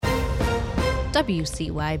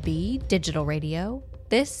WCYB Digital Radio.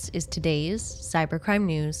 This is today's cybercrime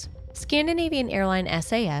news. Scandinavian airline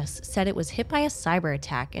SAS said it was hit by a cyber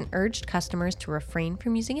attack and urged customers to refrain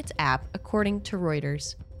from using its app, according to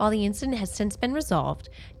Reuters. While the incident has since been resolved,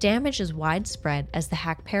 damage is widespread as the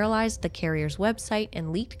hack paralyzed the carrier's website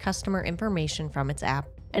and leaked customer information from its app.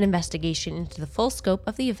 An investigation into the full scope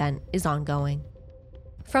of the event is ongoing.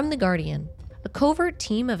 From The Guardian, a covert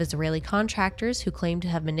team of Israeli contractors who claim to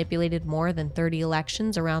have manipulated more than 30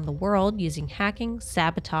 elections around the world using hacking,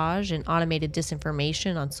 sabotage, and automated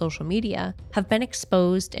disinformation on social media have been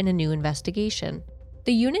exposed in a new investigation.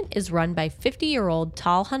 The unit is run by 50-year-old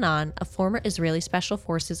Tal Hanan, a former Israeli Special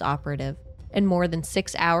Forces operative. In more than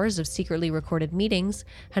 6 hours of secretly recorded meetings,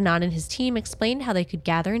 Hanan and his team explained how they could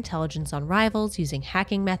gather intelligence on rivals using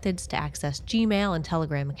hacking methods to access Gmail and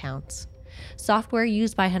Telegram accounts. Software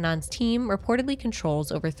used by Hanan's team reportedly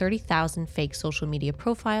controls over 30,000 fake social media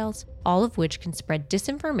profiles, all of which can spread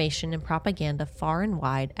disinformation and propaganda far and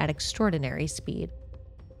wide at extraordinary speed.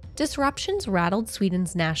 Disruptions rattled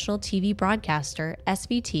Sweden's national TV broadcaster,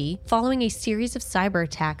 SVT, following a series of cyber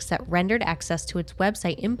attacks that rendered access to its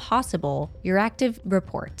website impossible, Euractiv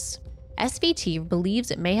reports. SVT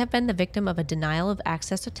believes it may have been the victim of a denial of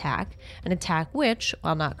access attack, an attack which,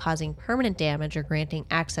 while not causing permanent damage or granting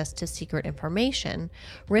access to secret information,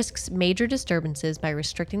 risks major disturbances by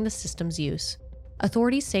restricting the system's use.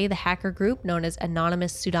 Authorities say the hacker group known as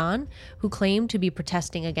Anonymous Sudan, who claimed to be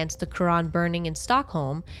protesting against the Quran burning in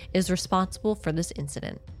Stockholm, is responsible for this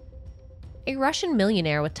incident. A Russian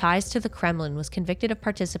millionaire with ties to the Kremlin was convicted of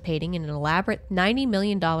participating in an elaborate $90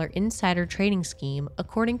 million insider trading scheme,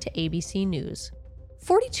 according to ABC News.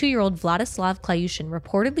 42-year-old Vladislav Klyushin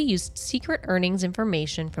reportedly used secret earnings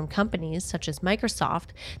information from companies such as Microsoft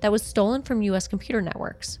that was stolen from U.S. computer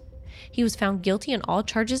networks. He was found guilty on all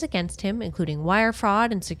charges against him, including wire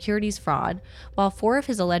fraud and securities fraud, while 4 of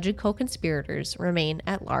his alleged co-conspirators remain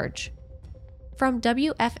at large. From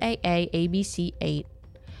WFAA ABC 8,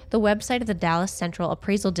 the website of the Dallas Central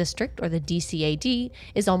Appraisal District, or the DCAD,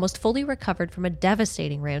 is almost fully recovered from a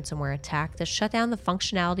devastating ransomware attack that shut down the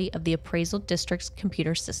functionality of the appraisal district's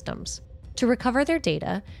computer systems. To recover their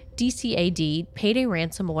data, DCAD paid a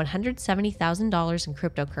ransom of $170,000 in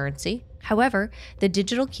cryptocurrency. However, the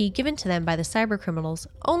digital key given to them by the cybercriminals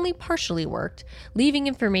only partially worked, leaving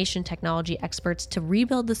information technology experts to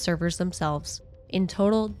rebuild the servers themselves. In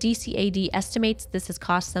total, DCAD estimates this has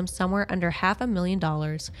cost them somewhere under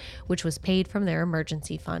 $500,000, which was paid from their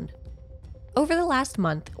emergency fund. Over the last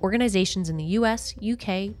month, organizations in the US,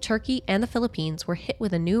 UK, Turkey, and the Philippines were hit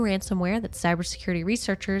with a new ransomware that cybersecurity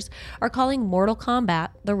researchers are calling Mortal Kombat,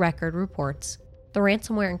 the Record reports. The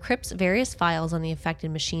ransomware encrypts various files on the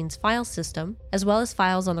affected machine's file system, as well as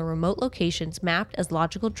files on the remote locations mapped as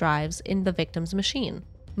logical drives in the victim's machine.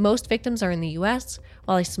 Most victims are in the US,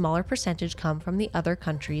 while a smaller percentage come from the other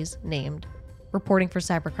countries named. Reporting for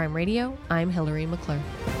Cybercrime Radio, I'm Hillary McClure.